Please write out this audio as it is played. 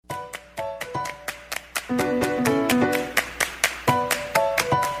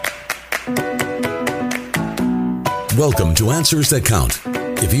Welcome to Answers That Count.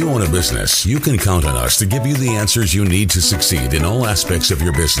 If you own a business, you can count on us to give you the answers you need to succeed in all aspects of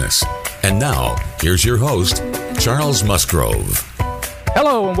your business. And now, here's your host, Charles Musgrove.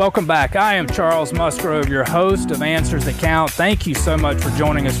 Hello and welcome back. I am Charles Musgrove, your host of Answers That Count. Thank you so much for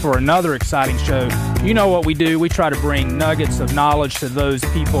joining us for another exciting show. You know what we do. We try to bring nuggets of knowledge to those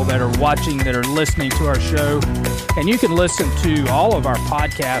people that are watching, that are listening to our show. And you can listen to all of our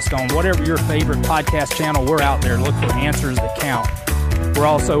podcasts on whatever your favorite podcast channel. We're out there. Look for Answers That Count. We're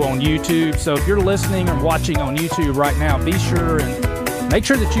also on YouTube. So if you're listening or watching on YouTube right now, be sure and make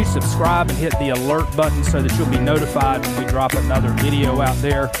sure that you subscribe and hit the alert button so that you'll be notified when we drop another video out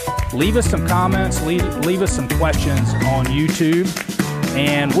there. Leave us some comments, leave us some questions on YouTube.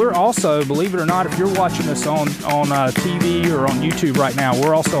 And we're also, believe it or not, if you're watching us on TV or on YouTube right now,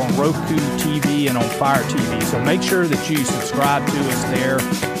 we're also on Roku TV and on Fire TV. So make sure that you subscribe to us there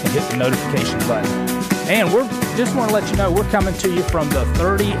and hit the notification button. And just want to let you know, we're coming to you from the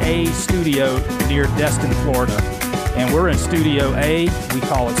 30A studio near Destin, Florida. And we're in Studio A. We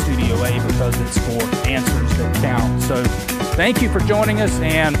call it Studio A because it's for Answers That Count. So thank you for joining us,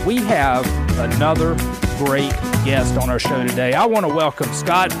 and we have another great guest on our show today. I want to welcome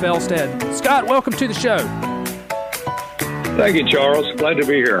Scott Felstead. Scott, welcome to the show. Thank you, Charles. Glad to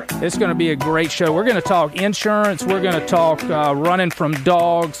be here. It's going to be a great show. We're going to talk insurance. We're going to talk running from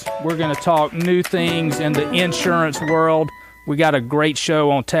dogs. We're going to talk new things in the insurance world. We got a great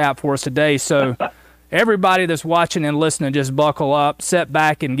show on tap for us today, so everybody that's watching and listening, just buckle up, sit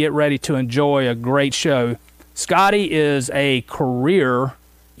back, and get ready to enjoy a great show. Scotty is a career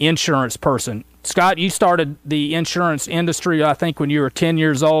insurance person. Scott, you started the insurance industry, I think, when you were 10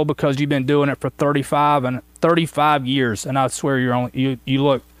 years old because you've been doing it for 35 years. And I swear you don't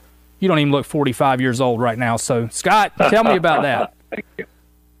even look 45 years old right now. So, Scott, tell me about that. Thank you.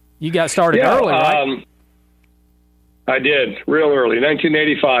 You got started early, right? I did, real early.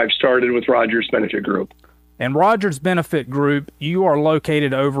 1985, started with Rogers Benefit Group. And Rogers Benefit Group, you are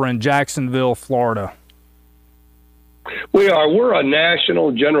located over in Jacksonville, Florida. We are. We're a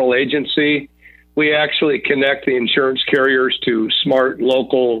national general agency. We actually connect the insurance carriers to smart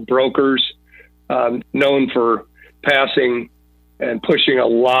local brokers, known for passing and pushing a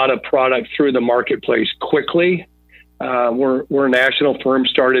lot of product through the marketplace quickly. We're a national firm,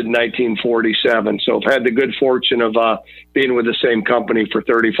 started in 1947, so I've had the good fortune of being with the same company for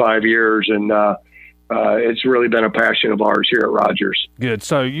 35 years, and it's really been a passion of ours here at Rogers. Good.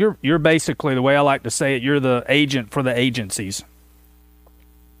 So you're basically, the way I like to say it, you're the agent for the agencies.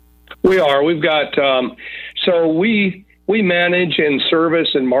 We are. We've got so we manage and service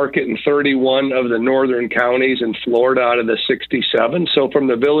and market in 31 of the northern counties in Florida out of the 67. So from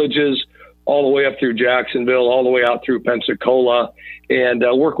the villages all the way up through Jacksonville, all the way out through Pensacola, and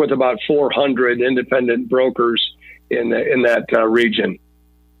work with about 400 independent brokers in that region.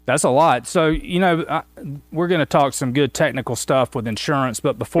 That's a lot. So, we're going to talk some good technical stuff with insurance,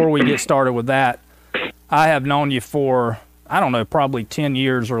 but before we get started with that, I have known you for, I don't know, probably 10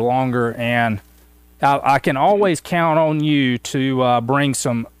 years or longer, and I can always count on you to bring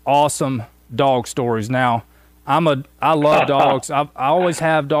some awesome dog stories. Now, I love dogs. I always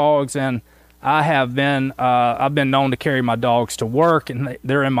have dogs, and I've been known to carry my dogs to work, and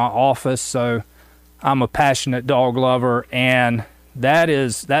they're in my office, so I'm a passionate dog lover, and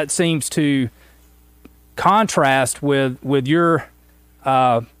that seems to contrast with your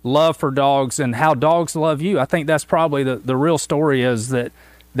love for dogs and how dogs love you. I think that's probably the real story, is that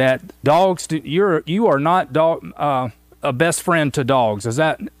dogs you are not a best friend to dogs. Is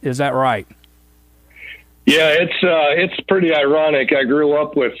that right? Yeah, it's pretty ironic. I grew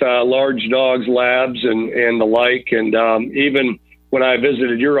up with large dogs, labs, and the like, and even when I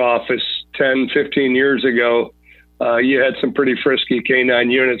visited your office 10, 15 years ago, you had some pretty frisky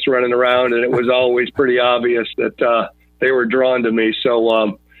canine units running around, and it was always pretty obvious that they were drawn to me.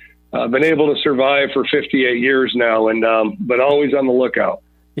 So I've been able to survive for 58 years now, and but always on the lookout.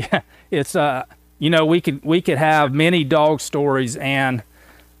 Yeah, it's we could have many dog stories, and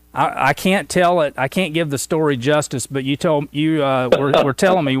I can't tell it. I can't give the story justice, but were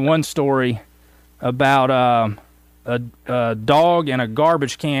telling me one story about a dog in a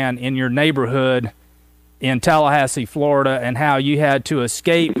garbage can in your neighborhood in Tallahassee, Florida, and how you had to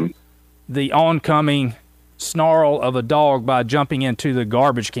escape the oncoming snarl of a dog by jumping into the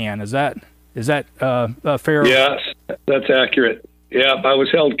garbage can. Is that fair? Yes, that's accurate. Yeah, I was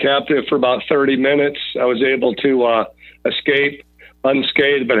held captive for about 30 minutes. I was able to escape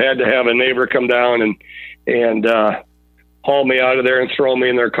unscathed, but had to have a neighbor come down and haul me out of there and throw me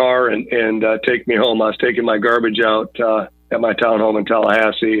in their car and take me home. I was taking my garbage out at my townhome in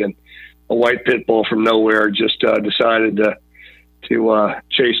Tallahassee, and white pit bull from nowhere just decided to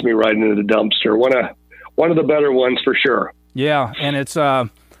chase me right into the dumpster. One of the better ones for sure. Yeah, and it's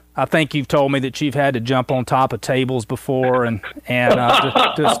I think you've told me that you've had to jump on top of tables before and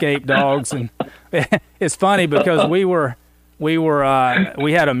to escape dogs. And it's funny because we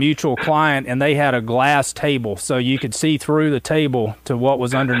had a mutual client and they had a glass table, so you could see through the table to what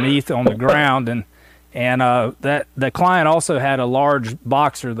was underneath on the ground. And that the client also had a large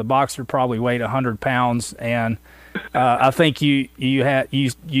boxer. The boxer probably weighed 100 pounds, and I think you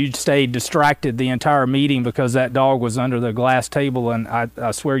stayed distracted the entire meeting because that dog was under the glass table, and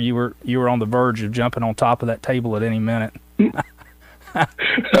I swear you were on the verge of jumping on top of that table at any minute.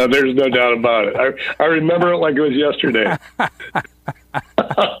 There's no doubt about it. I remember it like it was yesterday.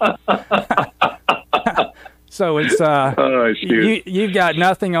 So it's you've got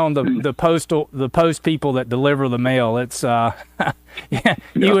nothing on the post people that deliver the mail. It's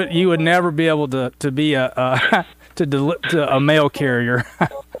you would never be able to be a mail carrier.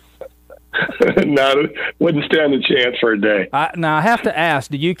 No, wouldn't stand a chance for a day. Now I have to ask: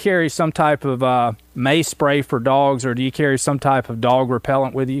 do you carry some type of mace spray for dogs, or do you carry some type of dog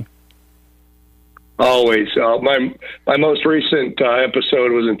repellent with you? Always. My most recent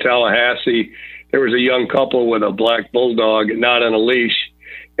episode was in Tallahassee. There was a young couple with a black bulldog, not on a leash,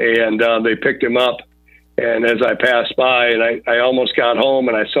 and they picked him up. And as I passed by, and I almost got home,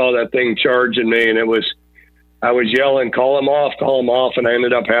 and I saw that thing charging me, and I was yelling, call him off, and I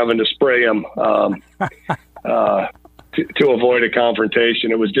ended up having to spray him to avoid a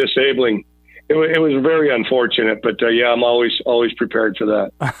confrontation. It was disabling. It was very unfortunate, but yeah, I'm always prepared for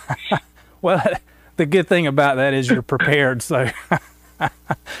that. Well, the good thing about that is you're prepared, so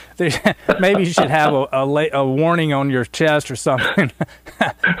maybe you should have a warning on your chest or something.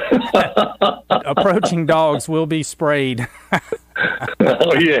 Approaching dogs will be sprayed.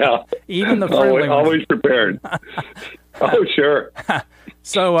 Oh, yeah. Even the friendly ones. Always prepared. Oh, sure.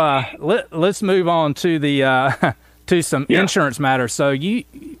 So let's move on to the to some insurance matters. So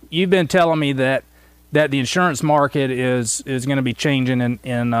you've been telling me that the insurance market is going to be changing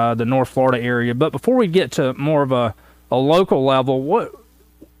in the North Florida area. But before we get to more of a local level, what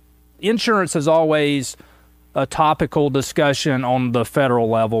insurance is always a topical discussion on the federal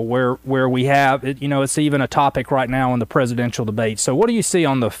level where we have it, it's even a topic right now in the presidential debate. So what do you see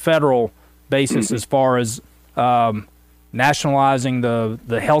on the federal basis as far as nationalizing the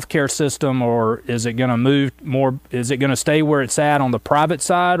healthcare system, or is it going to move more? Is it going to stay where it's at on the private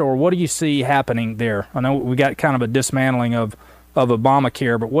side, or what do you see happening there? I know we got kind of a dismantling of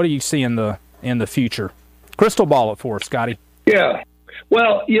Obamacare, but what do you see in the future? Crystal ball it for us, Scotty. Yeah.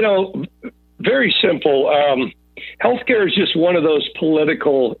 Well, very simple. Healthcare is just one of those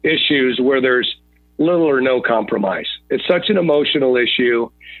political issues where there's little or no compromise. It's such an emotional issue.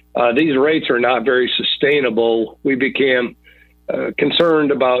 These rates are not very sustainable. We became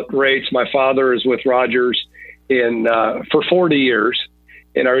concerned about rates. My father is with Rogers for 40 years.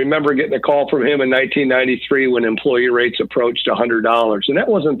 And I remember getting a call from him in 1993 when employee rates approached $100. And that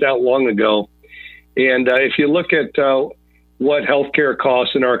wasn't that long ago. And if you look at what healthcare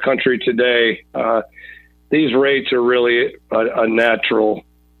costs in our country today, these rates are really a national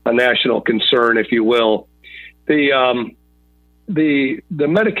concern, if you will. The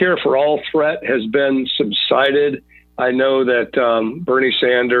Medicare for All threat has been subsided. I know that Bernie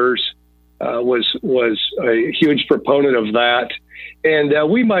Sanders was a huge proponent of that,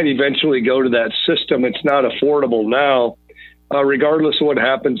 and we might eventually go to that system. It's not affordable now. Regardless of what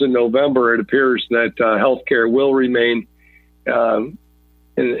happens in November, it appears that healthcare will remain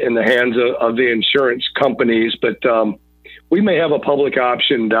in the hands of the insurance companies, but we may have a public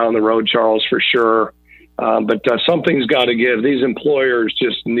option down the road, Charles, for sure. But something's got to give. These employers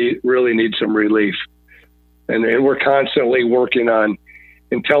just really need some relief, and we're constantly working on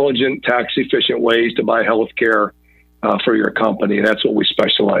intelligent, tax-efficient ways to buy health care for your company. That's what we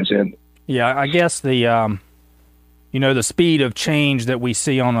specialize in. Yeah, I guess the speed of change that we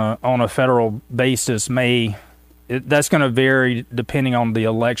see on a federal basis that's going to vary depending on the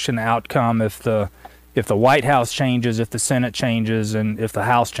election outcome. If the White House changes, if the Senate changes, and if the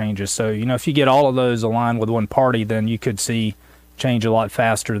House changes. So, if you get all of those aligned with one party, then you could see change a lot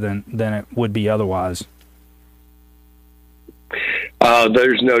faster than it would be otherwise.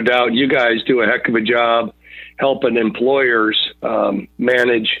 There's no doubt. You guys do a heck of a job helping employers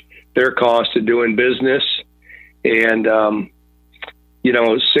manage their cost of doing business. And, our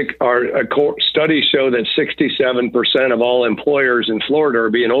studies show that 67% of all employers in Florida are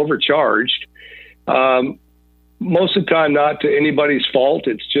being overcharged. Most of the time, not to anybody's fault.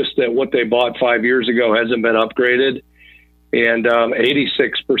 It's just that what they bought 5 years ago hasn't been upgraded. And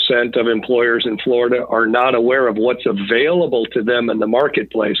 86% of employers in Florida are not aware of what's available to them in the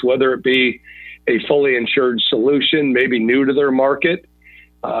marketplace, whether it be a fully insured solution, maybe new to their market,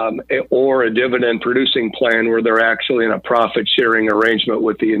 or a dividend producing plan where they're actually in a profit sharing arrangement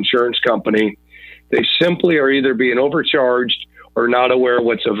with the insurance company. They simply are either being overcharged or not aware of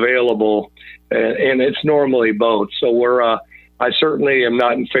what's available. And it's normally both. So I certainly am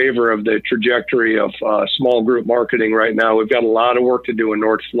not in favor of the trajectory of small group marketing right now. We've got a lot of work to do in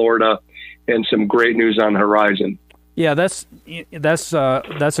North Florida and some great news on the horizon. Yeah, that's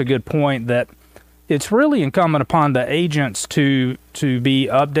a good point, that it's really incumbent upon the agents to be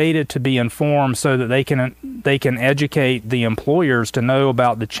updated, to be informed, so that they can educate the employers to know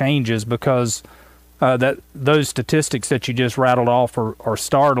about the changes, because that those statistics that you just rattled off are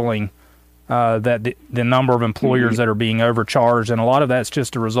startling. That the number of employers that are being overcharged, and a lot of that's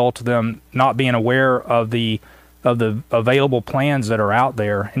just a result of them not being aware of the available plans that are out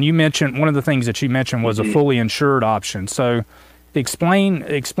there. And you mentioned, one of the things that you mentioned was a fully insured option. So explain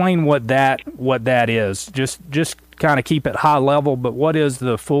what that is. Just kind of keep it high level, but what is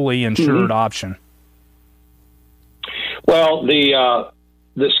the fully insured option? Well, the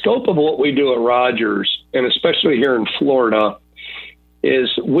scope of what we do at Rogers, and especially here in Florida, is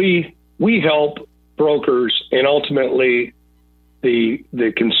we help brokers and ultimately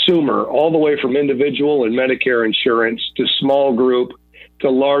the consumer, all the way from individual and Medicare insurance to small group to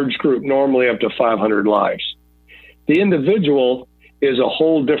large group, normally up to 500 lives. The individual is a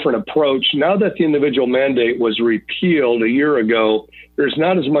whole different approach. Now that the individual mandate was repealed a year ago, there's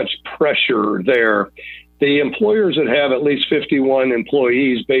not as much pressure there. The employers that have at least 51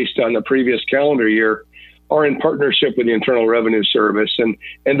 employees based on the previous calendar year are in partnership with the Internal Revenue Service, and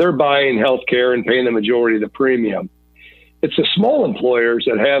they're buying health care and paying the majority of the premium. It's the small employers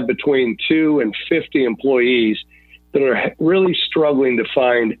that have between 2 and 50 employees that are really struggling to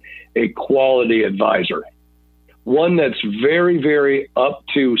find a quality advisor, one that's very, very up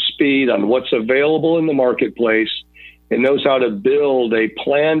to speed on what's available in the marketplace and knows how to build a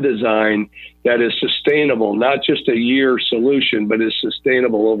plan design that is sustainable, not just a year solution, but is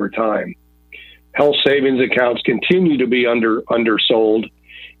sustainable over time. Health savings accounts continue to be undersold.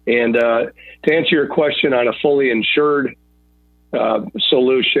 And to answer your question on a fully insured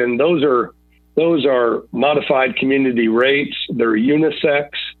solution, those are modified community rates. They're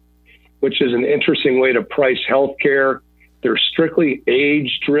unisex, which is an interesting way to price healthcare. They're strictly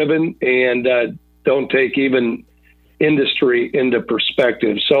age-driven and don't take even industry into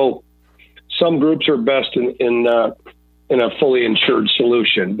perspective. So some groups are best in a fully insured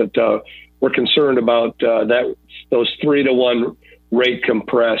solution, but we're concerned about those 3-to-1 rate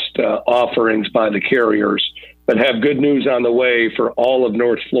compressed offerings by the carriers, but have good news on the way for all of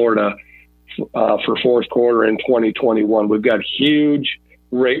North Florida for fourth quarter in 2021. We've got huge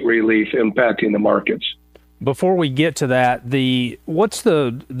rate relief impacting the markets. Before we get to that, what's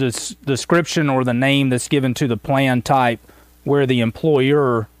the description or the name that's given to the plan type where the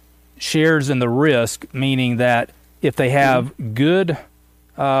employer shares in the risk, meaning that if they have good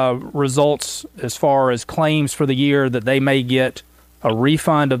results as far as claims for the year, that they may get a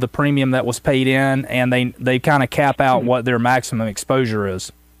refund of the premium that was paid in, and they kind of cap out what their maximum exposure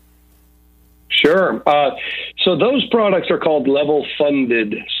is? Sure. So those products are called level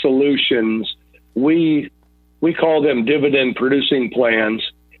funded solutions. We call them dividend producing plans.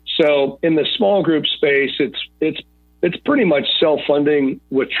 So in the small group space, it's pretty much self-funding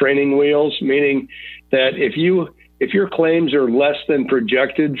with training wheels, meaning that if your claims are less than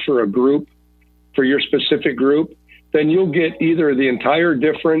projected for a group, for your specific group, then you'll get either the entire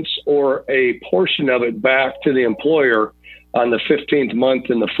difference or a portion of it back to the employer on the 15th month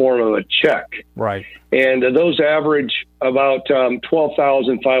in the form of a check. Right. And those average about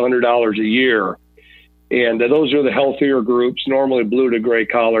 $12,500 a year. And those are the healthier groups, normally blue to gray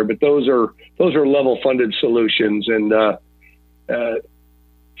collar, but those are level funded solutions. And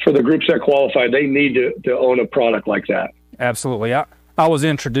for the groups that qualify, they need to own a product like that. Absolutely. I was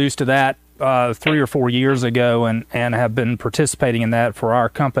introduced to that 3 or 4 years ago and have been participating in that for our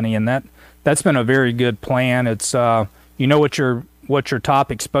company, and that's been a very good plan. It's you know what your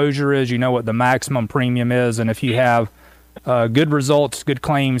top exposure is, you know what the maximum premium is, and if you have good results, good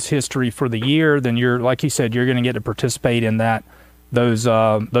claims history for the year, then you're, like you said, you're going to get to participate in those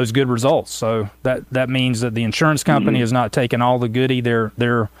good results. So that means that the insurance company is not taking all the goodie.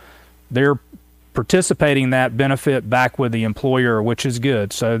 They're participating that benefit back with the employer, which is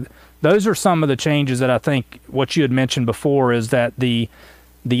good. So those are some of the changes that I think what you had mentioned before is that the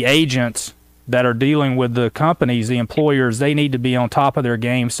agents that are dealing with the companies, the employers, they need to be on top of their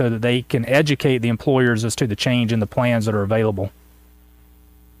game so that they can educate the employers as to the change in the plans that are available.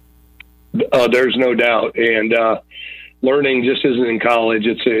 There's no doubt. And learning just isn't in college.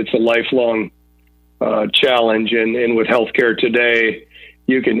 It's a lifelong challenge. And with healthcare today,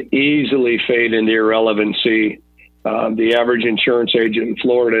 you can easily fade into irrelevancy. The average insurance agent in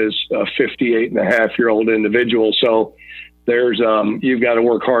Florida is a 58-and-a-half-year-old individual. So there's you've got to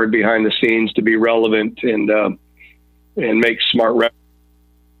work hard behind the scenes to be relevant and make smart.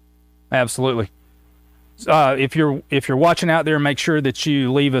 Absolutely. If you're watching out there, make sure that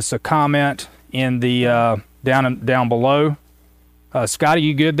you leave us a comment in the down below. Scotty,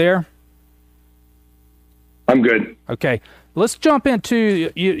 you good there? I'm good. Okay. Let's jump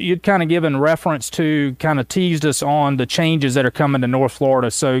into, you'd kind of given reference to, kind of teased us on the changes that are coming to North Florida.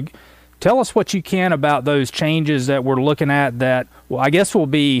 So tell us what you can about those changes that we're looking at that, well, I guess will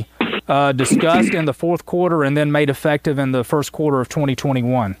be discussed in the fourth quarter and then made effective in the first quarter of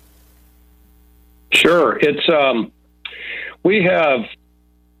 2021. Sure. It's we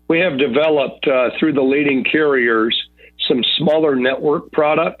have developed through the leading carriers some smaller network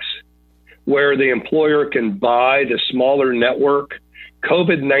products where the employer can buy the smaller network.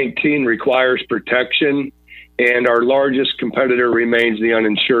 COVID-19 requires protection, and our largest competitor remains the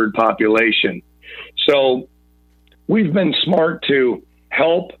uninsured population. So we've been smart to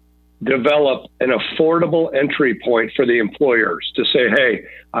help develop an affordable entry point for the employers to say, hey,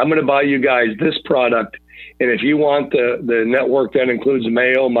 I'm going to buy you guys this product, and if you want the network that includes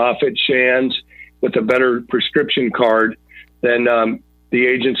Mayo, Moffitt, Shands with a better prescription card, then the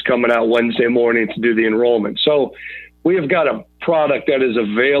agent's coming out Wednesday morning to do the enrollment. So we have got a product that is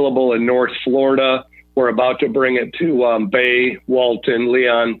available in North Florida. We're about to bring it to Bay, Walton,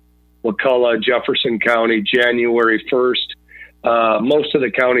 Leon, Wakulla, Jefferson County, January 1st. Most of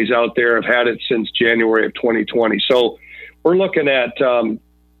the counties out there have had it since January of 2020. So we're looking at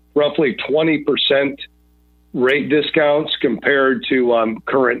roughly 20% rate discounts compared to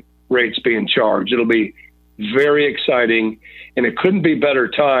current rates being charged. It'll be very exciting, and it couldn't be better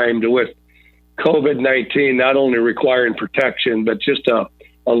timed with COVID-19 not only requiring protection, but just a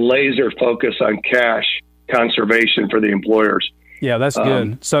laser focus on cash conservation for the employers. Yeah, that's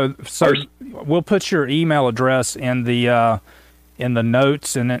good. So we'll put your email address in the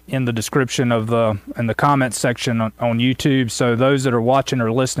notes and in the description of in the comments section on YouTube. So those that are watching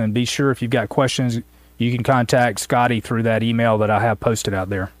or listening, be sure if you've got questions, you can contact Scotty through that email that I have posted out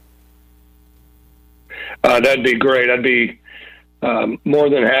there. That'd be great. I'd be more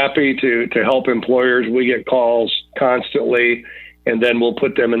than happy to help employers. We get calls constantly, and then we'll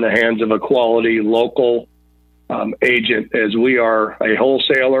put them in the hands of a quality local agent, as we are a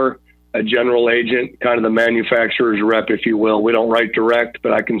wholesaler, a general agent, kind of the manufacturer's rep, if you will. We don't write direct,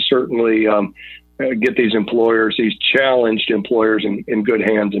 but I can certainly get these employers, these challenged employers, in good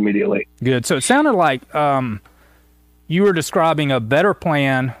hands immediately. Good. So it sounded like you were describing a better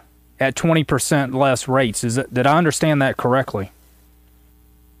plan at 20% less rates. Did I understand that correctly?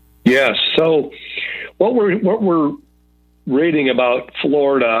 Yes. So what we're reading about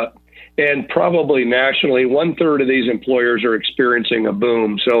Florida, and probably nationally, 1/3 of these employers are experiencing a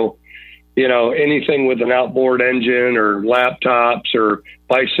boom. So, anything with an outboard engine or laptops or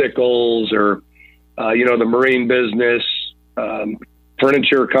bicycles or, the marine business,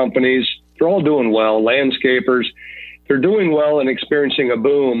 furniture companies, they're all doing well. Landscapers, they're doing well and experiencing a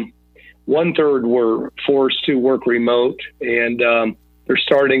boom. 1/3 were forced to work remote, and they're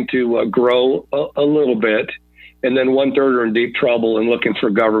starting to grow a little bit. And then 1/3 are in deep trouble and looking for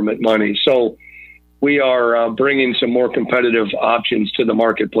government money. So we are bringing some more competitive options to the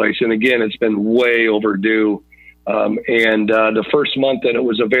marketplace. And again, it's been way overdue. And the first month that it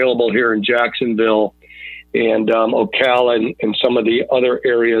was available here in Jacksonville and Ocala and some of the other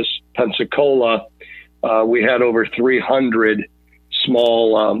areas, Pensacola, we had over 300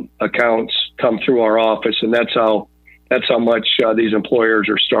 small accounts come through our office, and that's how much these employers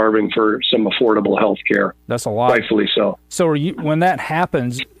are starving for some affordable health care. That's a lot. Rightfully so. So when that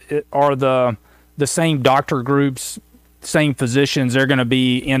happens, are the same doctor groups, same physicians, they're going to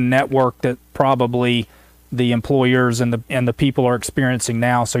be in network that probably the employers and the people are experiencing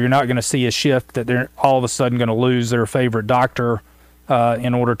now? So you're not going to see a shift that they're all of a sudden going to lose their favorite doctor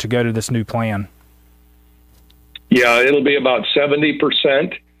in order to go to this new plan? Yeah, it'll be about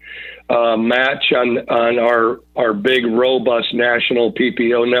 70% match on our big, robust national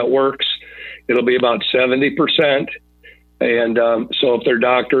PPO networks. It'll be about 70%. And so if their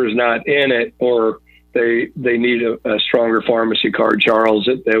doctor is not in it, or they need a stronger pharmacy card, Charles,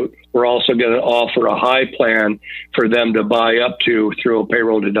 we're also going to offer a high plan for them to buy up to through a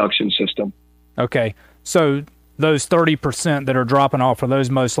payroll deduction system. Okay. So those 30% that are dropping off, are those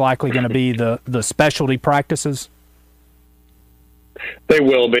most likely going to be the specialty practices? They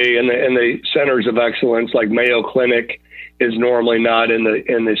will be, and the centers of excellence like Mayo Clinic is normally not in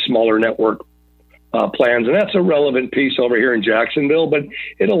the smaller network plans, and that's a relevant piece over here in Jacksonville. But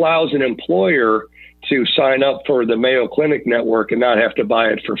it allows an employer to sign up for the Mayo Clinic network and not have to buy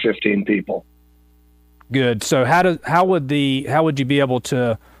it for 15 people. Good. So how would you be able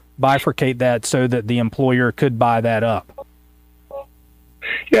to bifurcate that so that the employer could buy that up?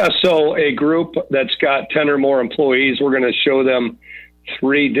 Yeah, so a group that's got 10 or more employees, we're going to show them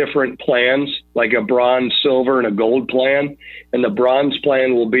 3 different plans, like a bronze, silver, and a gold plan. And the bronze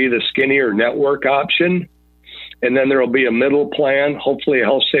plan will be the skinnier network option. And then there will be a middle plan, hopefully a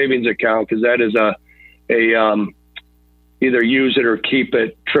health savings account, because that is a either use it or keep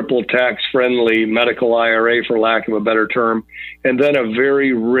it, triple tax friendly medical IRA, for lack of a better term. And then a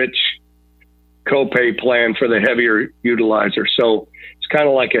very rich copay plan for the heavier utilizer. So it's kind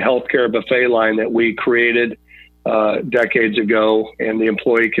of like a healthcare buffet line that we created decades ago, and the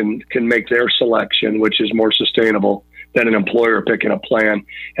employee can make their selection, which is more sustainable than an employer picking a plan.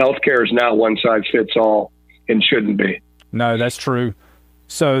 Healthcare is not one size fits all and shouldn't be. No, that's true.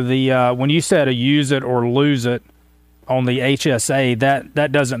 So the when you said a use it or lose it on the HSA,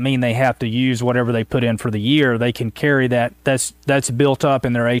 that doesn't mean they have to use whatever they put in for the year. They can carry that. That's built up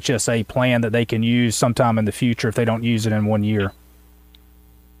in their HSA plan that they can use sometime in the future if they don't use it in 1 year.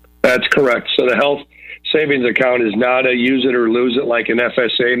 That's correct. So the health savings account is not a use it or lose it like an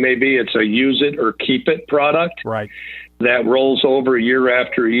FSA may be. It's a use it or keep it product. Right. That rolls over year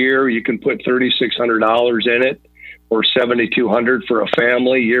after year. You can put $3,600 in it or $7,200 for a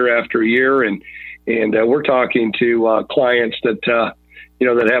family year after year. And we're talking to clients that,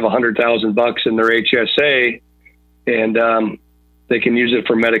 that have $100,000 in their HSA, and they can use it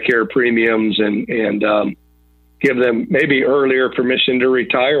for Medicare premiums and give them maybe earlier permission to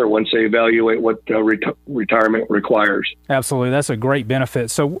retire once they evaluate what retirement requires. Absolutely. That's a great benefit.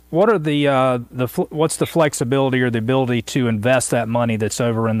 So what are what's the flexibility or the ability to invest that money that's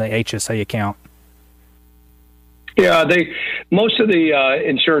over in the HSA account? Yeah, most of the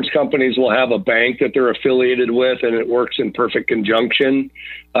insurance companies will have a bank that they're affiliated with, and it works in perfect conjunction.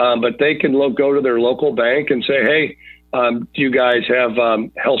 But they can go to their local bank and say, hey, do you guys have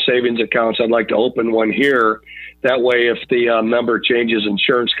health savings accounts? I'd like to open one here. That way, if the member changes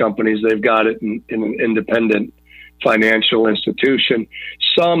insurance companies, they've got it in an independent financial institution.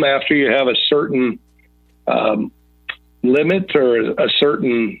 Some, after you have a certain limit or a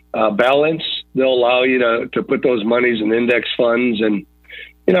certain balance, they'll allow you to put those monies in index funds. And,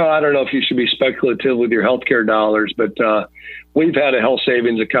 I don't know if you should be speculative with your healthcare dollars, but we've had a health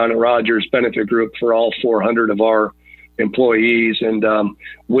savings account at Rogers Benefit Group for all 400 of our employees. And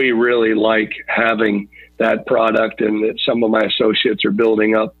we really like having that product, and that some of my associates are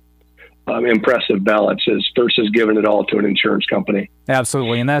building up impressive balances versus giving it all to an insurance company.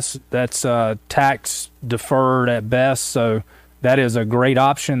 Absolutely. And that's tax deferred at best. So that is a great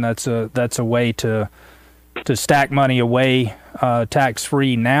option. That's a way to stack money away tax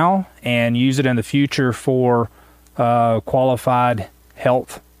free now and use it in the future for qualified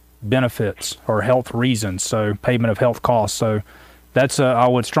health benefits or health reasons. So payment of health costs. So that's I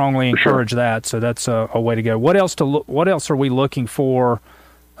would strongly encourage that. So that's a way to go. What else are we looking for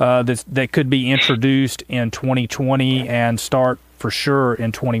that could be introduced in 2020 and start for sure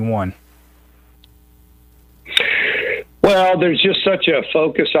in 21? Well, there's just such a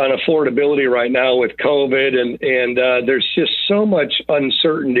focus on affordability right now with COVID, and there's just so much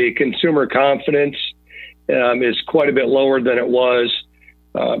uncertainty. Consumer confidence is quite a bit lower than it was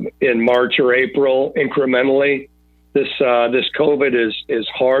in March or April incrementally. This COVID is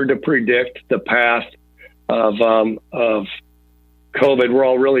hard to predict the path of COVID. We're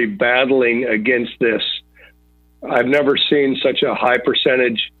all really battling against this. I've never seen such a high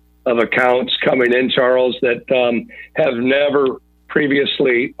percentage of accounts coming in, Charles, that have never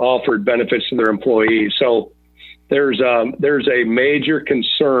previously offered benefits to their employees. So there's a major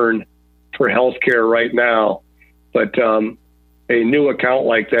concern for healthcare right now. But a new account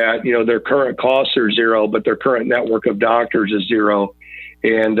like that, their current costs are zero, but their current network of doctors is zero,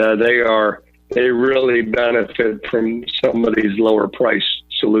 and they really benefit from some of these lower price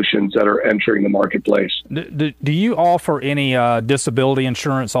solutions that are entering the marketplace. Do you offer any disability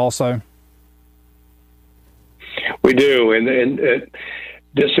insurance also? We do, and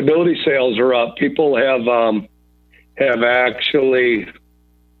disability sales are up. People have actually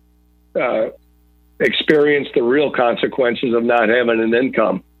experienced the real consequences of not having an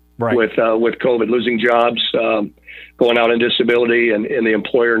income. right. with COVID, losing jobs, going out on disability, and the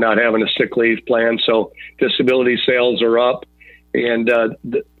employer not having a sick leave plan. So disability sales are up, and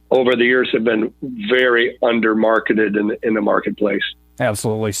over the years have been very under-marketed in the marketplace.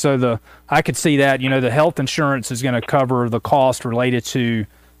 Absolutely. So I could see that, the health insurance is going to cover the cost related to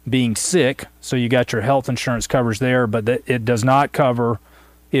being sick. So you got your health insurance coverage there, but it does not cover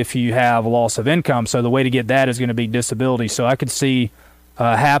if you have loss of income. So the way to get that is going to be disability. So I could see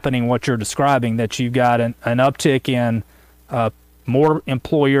happening what you're describing, that you've got an uptick in more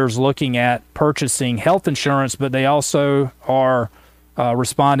employers looking at purchasing health insurance, but they also are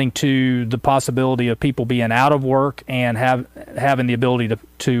responding to the possibility of people being out of work and having the ability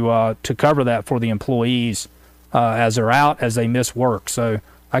to cover that for the employees as they're out, as they miss work. So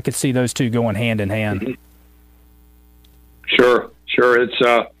I could see those two going hand in hand. Mm-hmm. Sure.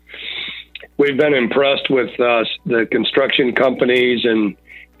 It's we've been impressed with the construction companies and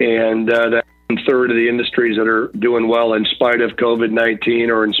that third of the industries that are doing well in spite of COVID-19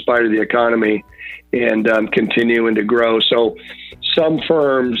 or in spite of the economy, and continuing to grow. So some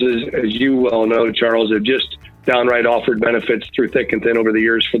firms, as you well know, Charles, have just downright offered benefits through thick and thin over the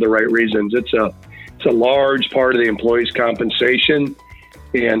years for the right reasons. It's a large part of the employee's compensation,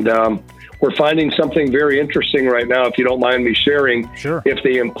 and we're finding something very interesting right now, if you don't mind me sharing. Sure. If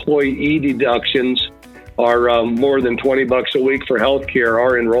the employee deductions are more than $20 a week for healthcare,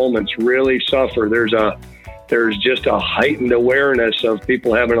 our enrollments really suffer. There's just a heightened awareness of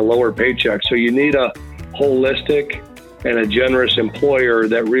people having a lower paycheck. So you need a holistic and a generous employer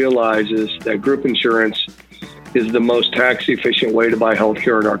that realizes that group insurance is the most tax-efficient way to buy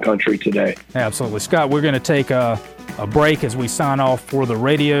healthcare in our country today. Absolutely. Scott, we're going to take a break as we sign off for the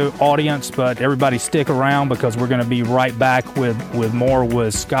radio audience, but everybody stick around because we're going to be right back with more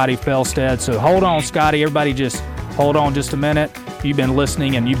with Scotty Felstead. So hold on, Scotty. Everybody just hold on just a minute. You've been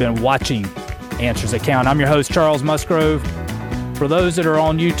listening and you've been watching Answers That Count. I'm your host, Charles Musgrove. For those that are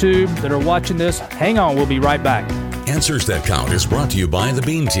on YouTube that are watching this, hang on. We'll be right back. Answers That Count is brought to you by the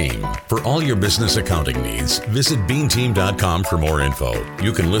Bean Team. For all your business accounting needs, visit beanteam.com for more info.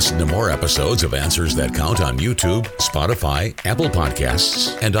 You can listen to more episodes of Answers That Count on YouTube, Spotify, Apple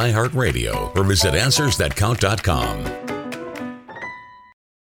Podcasts, and iHeartRadio, or visit AnswersThatCount.com.